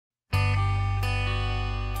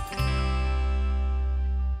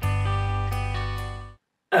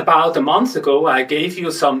About a month ago, I gave you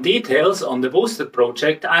some details on the booster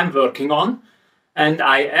project I'm working on, and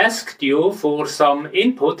I asked you for some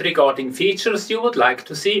input regarding features you would like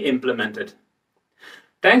to see implemented.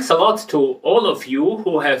 Thanks a lot to all of you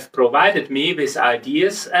who have provided me with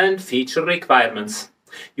ideas and feature requirements.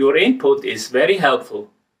 Your input is very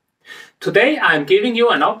helpful. Today I'm giving you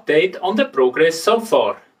an update on the progress so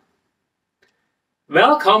far.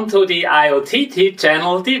 Welcome to the IoTT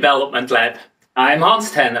channel Development Lab. I'm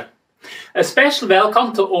Hans Tanner. A special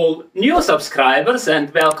welcome to all new subscribers and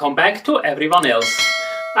welcome back to everyone else.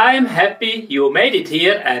 I am happy you made it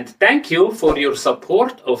here and thank you for your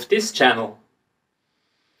support of this channel.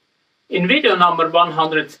 In video number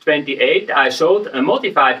 128 I showed a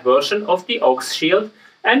modified version of the aux shield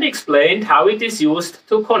and explained how it is used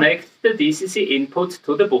to connect the DCC input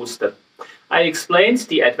to the booster. I explained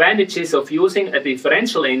the advantages of using a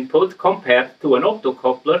differential input compared to an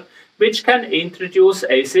optocoupler, which can introduce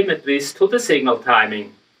asymmetries to the signal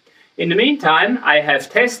timing. In the meantime, I have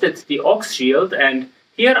tested the aux shield and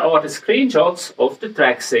here are the screenshots of the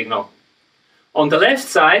track signal. On the left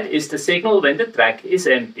side is the signal when the track is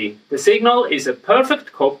empty. The signal is a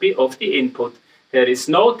perfect copy of the input. There is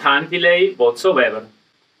no time delay whatsoever.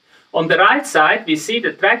 On the right side we see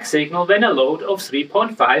the track signal when a load of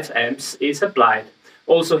 3.5 amps is applied.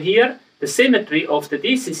 Also here the symmetry of the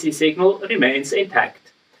DCC signal remains intact.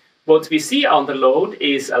 What we see under load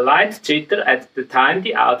is a light jitter at the time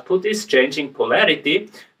the output is changing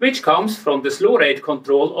polarity, which comes from the slew rate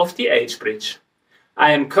control of the H-bridge.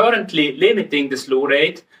 I am currently limiting the slew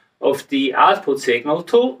rate of the output signal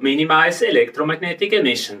to minimize electromagnetic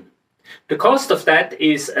emission. The cost of that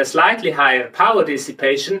is a slightly higher power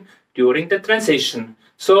dissipation during the transition,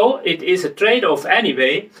 so it is a trade-off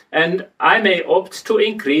anyway, and I may opt to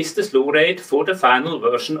increase the slew rate for the final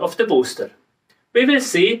version of the booster. We will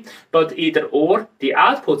see, but either or, the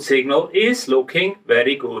output signal is looking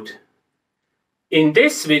very good. In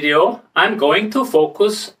this video, I'm going to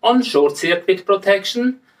focus on short-circuit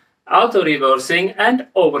protection, auto-reversing and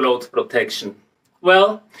overload protection.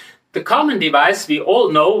 Well, the common device we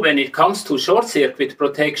all know when it comes to short-circuit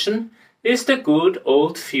protection is the good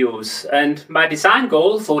old fuse, and my design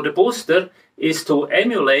goal for the booster is to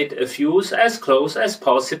emulate a fuse as close as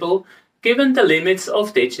possible given the limits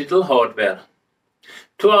of digital hardware.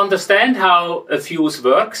 To understand how a fuse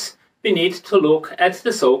works, we need to look at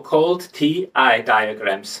the so-called TI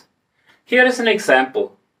diagrams. Here is an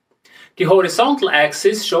example. The horizontal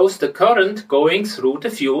axis shows the current going through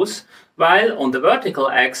the fuse, while on the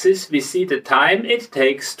vertical axis we see the time it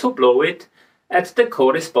takes to blow it at the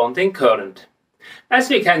corresponding current. As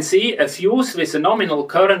we can see, a fuse with a nominal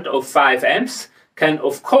current of 5 amps can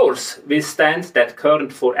of course withstand that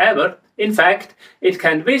current forever. In fact, it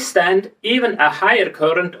can withstand even a higher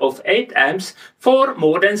current of 8 amps for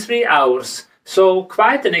more than 3 hours, so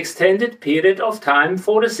quite an extended period of time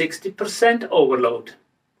for a 60% overload.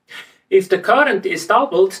 If the current is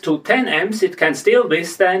doubled to 10 amps, it can still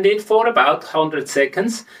withstand it for about 100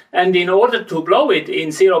 seconds, and in order to blow it in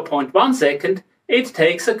 0.1 second, it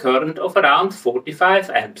takes a current of around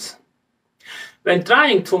 45 amps. When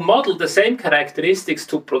trying to model the same characteristics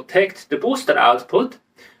to protect the booster output,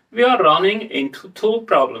 we are running into two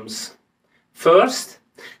problems. First,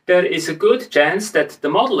 there is a good chance that the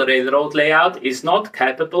model railroad layout is not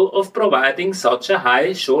capable of providing such a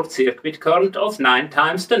high short-circuit current of 9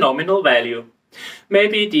 times the nominal value.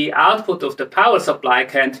 Maybe the output of the power supply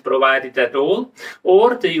can't provide it at all,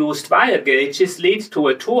 or the used wire gauges lead to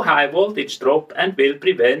a too high voltage drop and will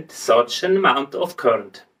prevent such an amount of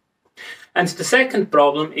current. And the second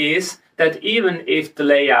problem is that even if the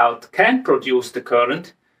layout can produce the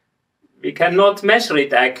current, we cannot measure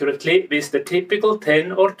it accurately with the typical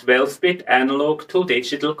 10 or 12-bit analog to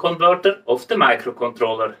digital converter of the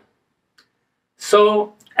microcontroller.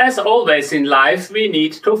 So, as always in life, we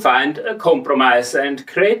need to find a compromise, and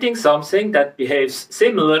creating something that behaves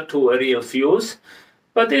similar to a real fuse,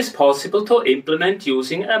 but is possible to implement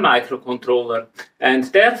using a microcontroller. And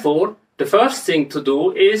therefore, the first thing to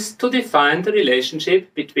do is to define the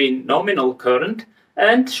relationship between nominal current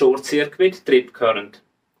and short-circuit trip current.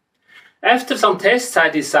 After some tests, I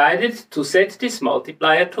decided to set this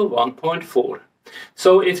multiplier to 1.4.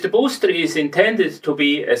 So if the booster is intended to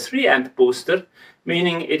be a 3 amp booster,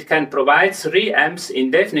 meaning it can provide 3 amps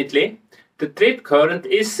indefinitely, the trip current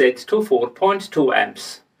is set to 4.2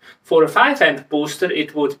 amps. For a 5 amp booster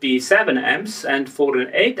it would be 7 amps, and for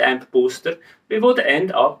an 8 amp booster we would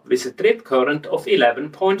end up with a trip current of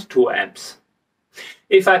 11.2 amps.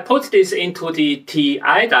 If I put this into the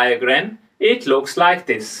TI diagram, it looks like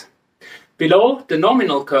this. Below the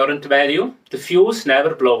nominal current value, the fuse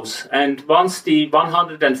never blows, and once the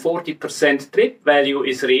 140% trip value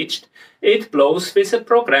is reached, it blows with a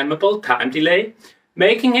programmable time delay,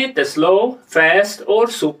 making it a slow, fast or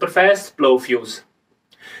super fast blow fuse.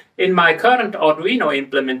 In my current Arduino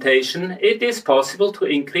implementation, it is possible to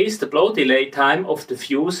increase the blow delay time of the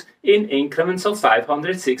fuse in increments of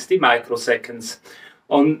 560 microseconds.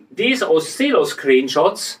 On these oscillo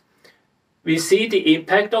screenshots, we see the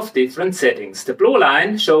impact of different settings. The blue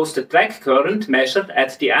line shows the track current measured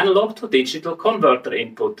at the analog to digital converter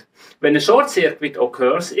input. When a short circuit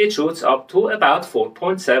occurs, it shoots up to about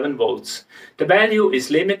 4.7 volts. The value is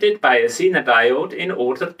limited by a Zener diode in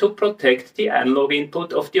order to protect the analog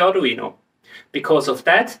input of the Arduino. Because of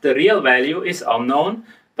that, the real value is unknown,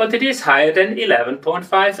 but it is higher than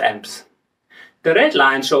 11.5 amps. The red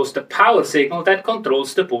line shows the power signal that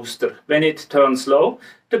controls the booster. When it turns low,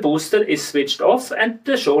 the booster is switched off and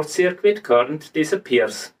the short circuit current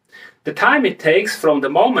disappears. The time it takes from the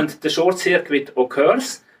moment the short circuit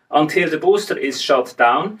occurs until the booster is shut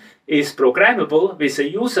down is programmable with a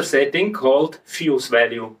user setting called fuse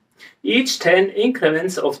value. Each 10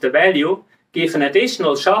 increments of the value give an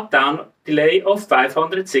additional shutdown delay of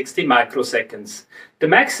 560 microseconds. The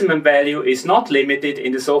maximum value is not limited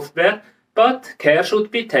in the software, but care should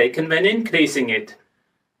be taken when increasing it.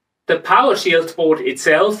 The power shield board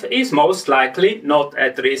itself is most likely not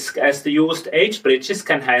at risk, as the used H bridges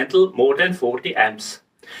can handle more than 40 amps.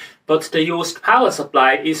 But the used power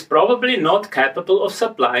supply is probably not capable of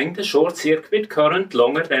supplying the short circuit current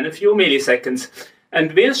longer than a few milliseconds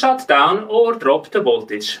and will shut down or drop the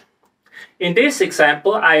voltage. In this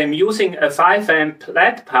example, I am using a 5 amp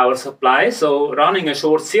LED power supply, so running a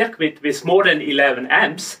short circuit with more than 11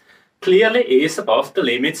 amps clearly is above the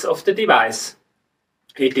limits of the device.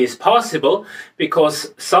 It is possible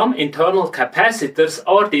because some internal capacitors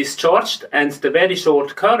are discharged and the very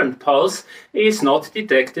short current pulse is not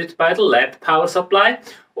detected by the lab power supply,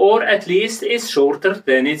 or at least is shorter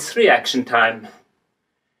than its reaction time.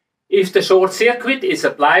 If the short circuit is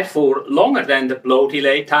applied for longer than the blow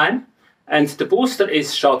delay time and the booster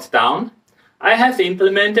is shut down, I have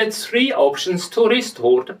implemented 3 options to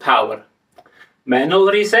restore the power: manual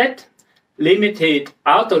reset, limited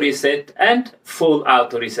auto reset and full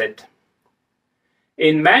auto reset.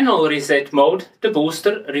 In manual reset mode, the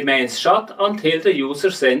booster remains shut until the user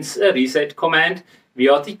sends a reset command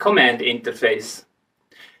via the command interface.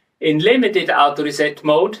 In limited auto reset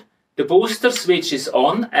mode, the booster switches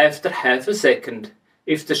on after half a second.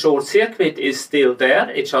 If the short circuit is still there,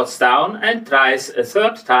 it shuts down and tries a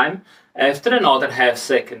third time after another half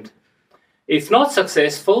second. If not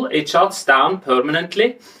successful, it shuts down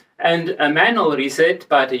permanently and a manual reset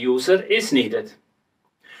by the user is needed.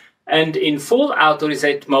 And in full auto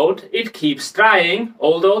reset mode, it keeps trying,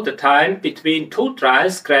 although the time between 2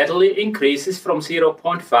 tries gradually increases from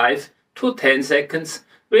 0.5 to 10 seconds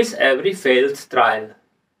with every failed trial.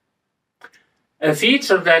 A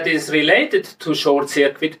feature that is related to short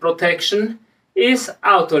circuit protection is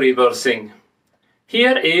auto reversing.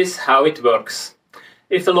 Here is how it works.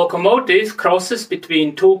 If a locomotive crosses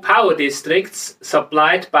between 2 power districts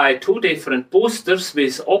supplied by 2 different boosters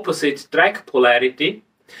with opposite track polarity,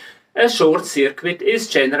 a short circuit is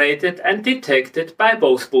generated and detected by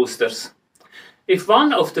both boosters. If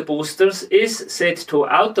one of the boosters is set to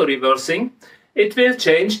auto-reversing, it will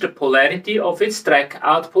change the polarity of its track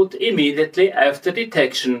output immediately after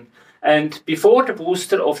detection and before the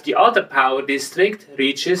booster of the other power district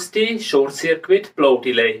reaches the short circuit blow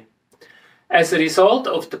delay. As a result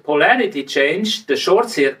of the polarity change, the short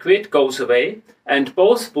circuit goes away and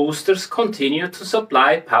both boosters continue to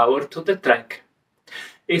supply power to the track.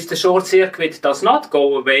 If the short circuit does not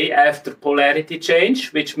go away after polarity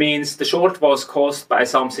change, which means the short was caused by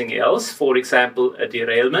something else, for example a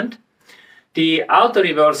derailment, the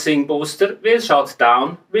auto-reversing booster will shut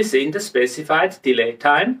down within the specified delay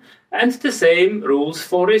time, and the same rules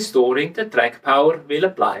for restoring the track power will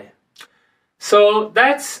apply. So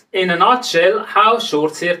that's in a nutshell how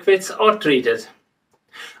short circuits are treated.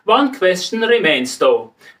 One question remains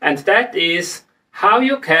though, and that is how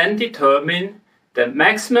you can determine the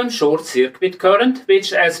maximum short circuit current,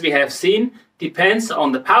 which, as we have seen, depends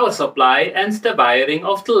on the power supply and the wiring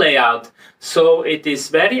of the layout, so it is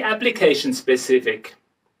very application specific.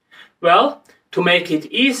 Well, to make it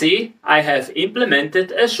easy, I have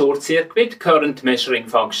implemented a short circuit current measuring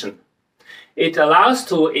function. It allows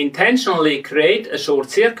to intentionally create a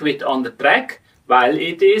short circuit on the track while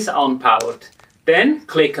it is unpowered. Then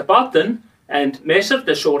click a button and measure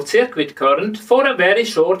the short circuit current for a very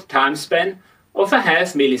short time span of a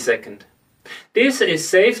half millisecond. This is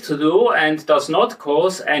safe to do and does not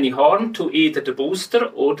cause any harm to either the booster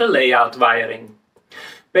or the layout wiring.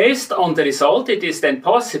 Based on the result, it is then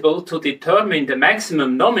possible to determine the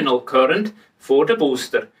maximum nominal current for the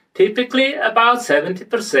booster, typically about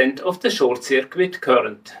 70% of the short-circuit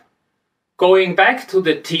current. Going back to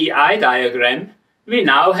the TI diagram, we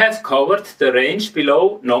now have covered the range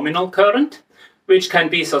below nominal current, which can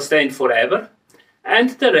be sustained forever,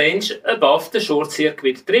 and the range above the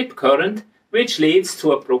short-circuit trip current, which leads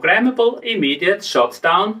to a programmable immediate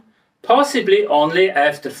shutdown, possibly only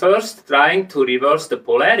after first trying to reverse the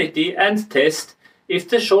polarity and test if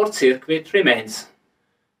the short circuit remains.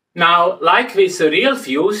 Now, like with a real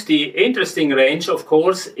fuse, the interesting range, of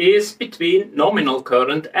course, is between nominal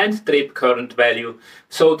current and trip current value,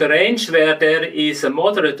 so the range where there is a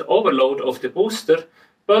moderate overload of the booster,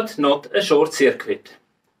 but not a short circuit.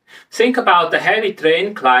 Think about a heavy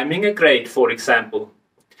train climbing a grade, for example.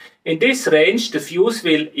 In this range, the fuse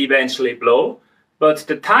will eventually blow, but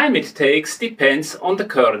the time it takes depends on the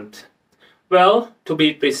current. Well, to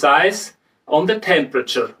be precise, on the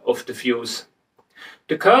temperature of the fuse.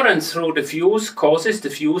 The current through the fuse causes the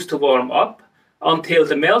fuse to warm up until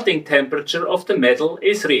the melting temperature of the metal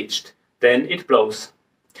is reached. Then it blows.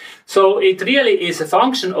 So it really is a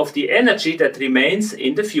function of the energy that remains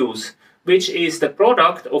in the fuse, which is the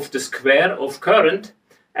product of the square of current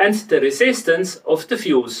and the resistance of the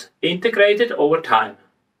fuse, integrated over time.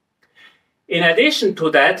 In addition to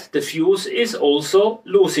that, the fuse is also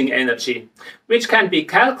losing energy, which can be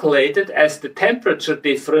calculated as the temperature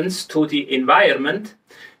difference to the environment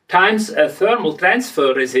times a thermal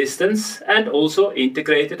transfer resistance and also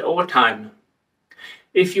integrated over time.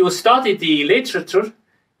 If you study the literature,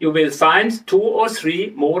 you will find 2 or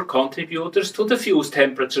 3 more contributors to the fuse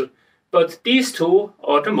temperature, but these 2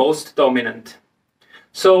 are the most dominant.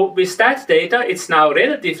 So with that data, it's now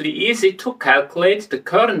relatively easy to calculate the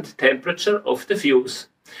current temperature of the fuse.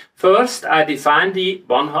 First, I define the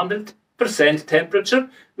 100% temperature,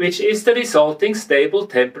 which is the resulting stable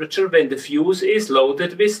temperature when the fuse is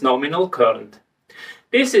loaded with nominal current.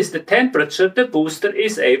 This is the temperature the booster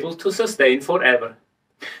is able to sustain forever.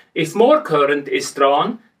 If more current is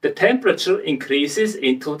drawn, the temperature increases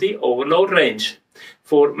into the overload range.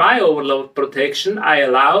 For my overload protection, I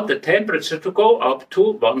allow the temperature to go up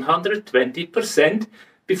to 120%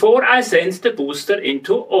 before I send the booster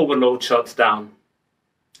into overload shutdown.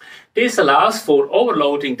 This allows for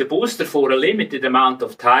overloading the booster for a limited amount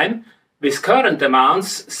of time, with current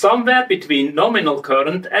amounts somewhere between nominal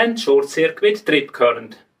current and short-circuit trip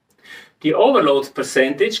current. The overload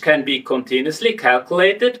percentage can be continuously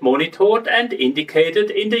calculated, monitored and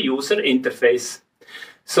indicated in the user interface.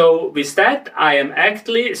 So with that, I am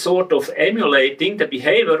actually sort of emulating the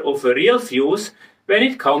behavior of a real fuse when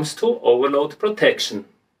it comes to overload protection.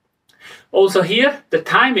 Also here, the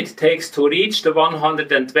time it takes to reach the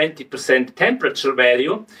 120% temperature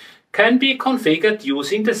value can be configured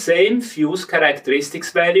using the same fuse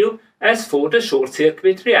characteristics value as for the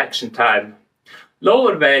short-circuit reaction time.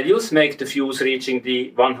 Lower values make the fuse reaching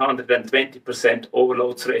the 120%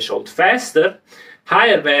 overload threshold faster.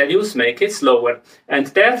 Higher values make it slower and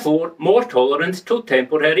therefore more tolerant to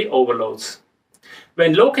temporary overloads.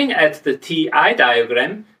 When looking at the TI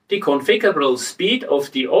diagram, the configurable speed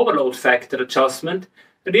of the overload factor adjustment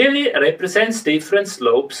really represents different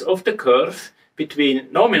slopes of the curve between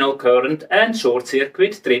nominal current and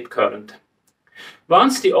short-circuit trip current.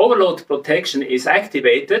 Once the overload protection is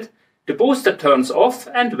activated, the booster turns off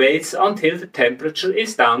and waits until the temperature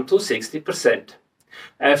is down to 60%.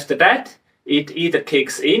 After that, it either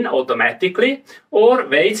kicks in automatically or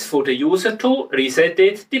waits for the user to reset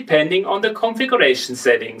it depending on the configuration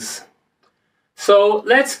settings. So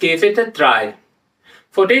let's give it a try.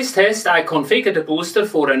 For this test, I configured the booster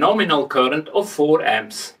for a nominal current of 4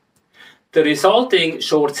 amps. The resulting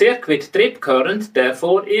short-circuit trip current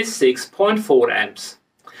therefore is 6.4 amps.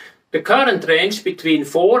 The current range between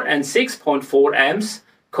 4 and 6.4 amps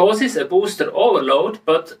causes a booster overload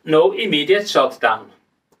but no immediate shutdown.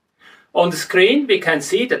 On the screen we can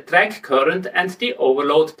see the track current and the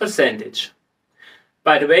overload percentage.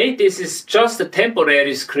 By the way, this is just a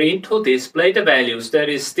temporary screen to display the values. There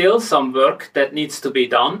is still some work that needs to be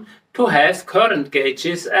done to have current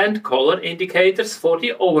gauges and color indicators for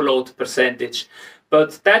the overload percentage,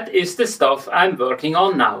 but that is the stuff I'm working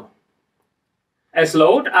on now. As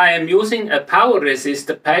load, I am using a power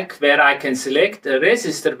resistor pack where I can select a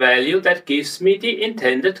resistor value that gives me the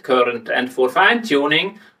intended current, and for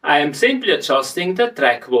fine-tuning I am simply adjusting the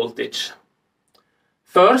track voltage.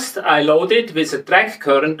 First, I load it with a track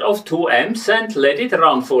current of 2 amps and let it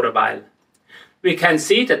run for a while. We can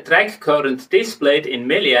see the track current displayed in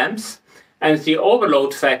milliamps, and the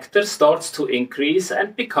overload factor starts to increase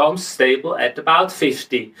and becomes stable at about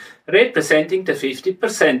 50, representing the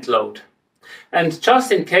 50% load. And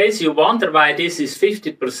just in case you wonder why this is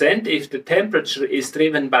 50% if the temperature is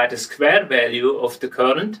driven by the square value of the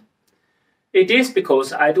current, it is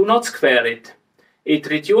because I do not square it. It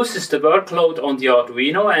reduces the workload on the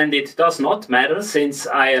Arduino, and it does not matter since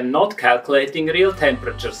I am not calculating real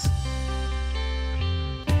temperatures.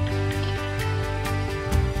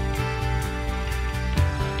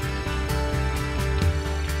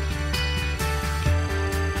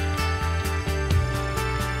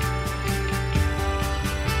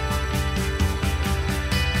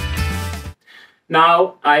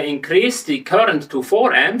 Now I increase the current to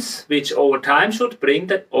 4 amps, which over time should bring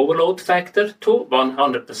the overload factor to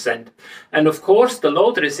 100%. And of course the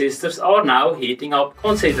load resistors are now heating up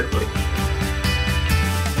considerably.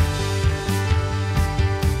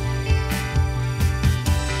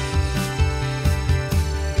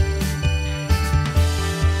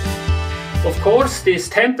 Of course, this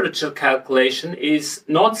temperature calculation is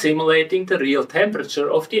not simulating the real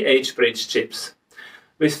temperature of the H-bridge chips.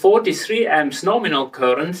 With 43 amps nominal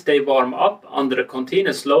current, they warm up under a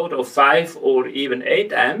continuous load of 5 or even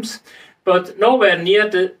 8 amps, but nowhere near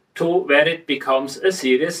to where it becomes a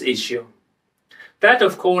serious issue. That,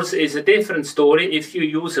 of course, is a different story if you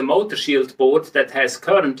use a motor shield board that has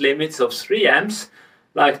current limits of 3 amps,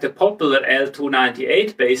 like the popular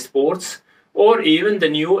L298 based boards, or even the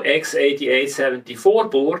new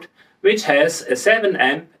X8874 board, which has a 7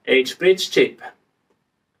 amp H-bridge chip.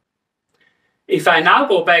 If I now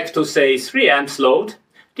go back to say 3 amps load,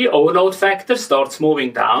 the overload factor starts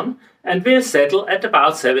moving down and will settle at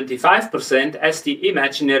about 75% as the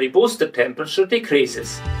imaginary booster temperature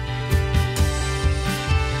decreases.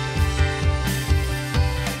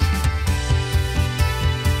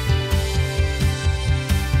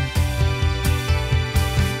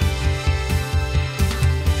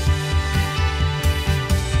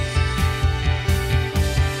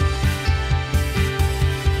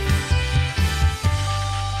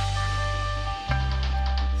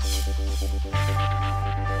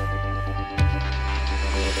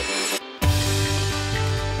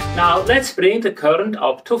 Now let's bring the current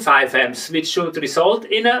up to 5 amps, which should result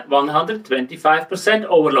in a 125%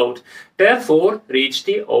 overload, therefore reach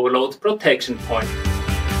the overload protection point.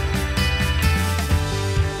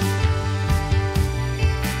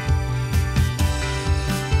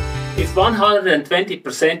 If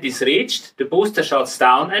 120% is reached, the booster shuts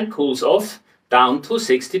down and cools off down to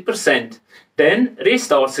 60%, then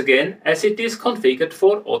restarts again as it is configured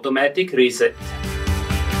for automatic reset.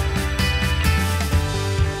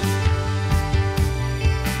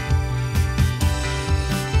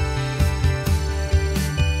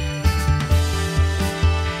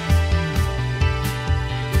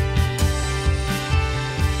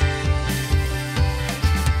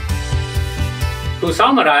 To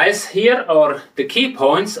summarize, here are the key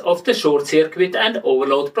points of the short circuit and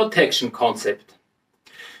overload protection concept.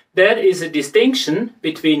 There is a distinction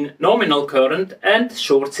between nominal current and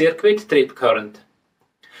short circuit trip current.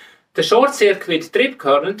 The short circuit trip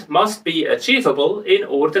current must be achievable in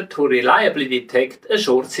order to reliably detect a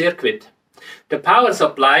short circuit. The power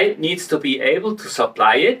supply needs to be able to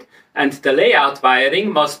supply it, and the layout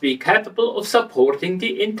wiring must be capable of supporting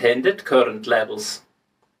the intended current levels.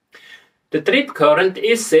 The trip current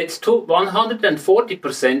is set to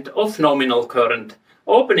 140% of nominal current,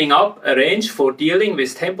 opening up a range for dealing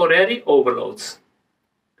with temporary overloads.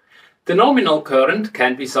 The nominal current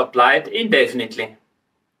can be supplied indefinitely.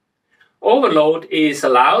 Overload is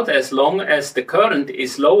allowed as long as the current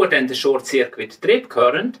is lower than the short circuit trip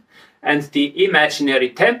current and the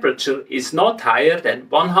imaginary temperature is not higher than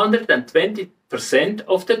 120%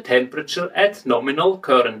 of the temperature at nominal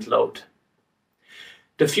current load.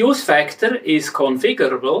 The fuse factor is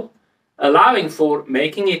configurable, allowing for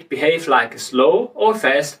making it behave like a slow or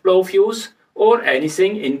fast blow fuse or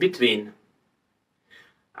anything in between.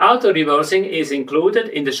 Auto reversing is included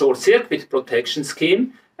in the short circuit protection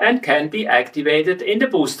scheme and can be activated in the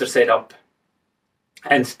booster setup.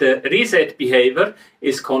 And the reset behavior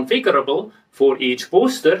is configurable for each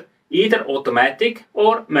booster, either automatic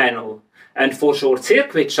or manual. And for short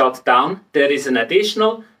circuit shutdown, there is an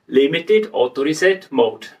additional limited auto reset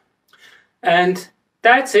mode. And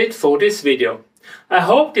that's it for this video. I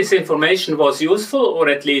hope this information was useful or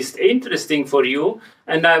at least interesting for you,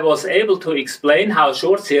 and I was able to explain how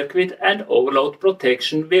short circuit and overload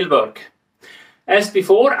protection will work. As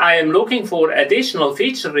before, I am looking for additional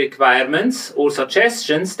feature requirements or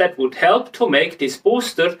suggestions that would help to make this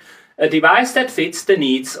booster a device that fits the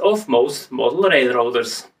needs of most model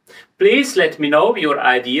railroaders. Please let me know your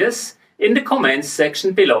ideas in the comments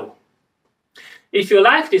section below. If you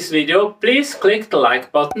like this video, please click the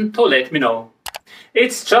like button to let me know.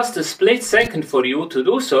 It's just a split second for you to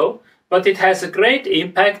do so, but it has a great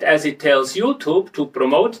impact as it tells YouTube to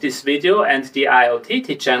promote this video and the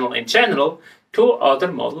IoTT channel in general to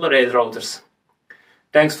other model railroaders.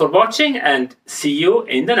 Thanks for watching and see you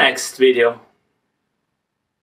in the next video.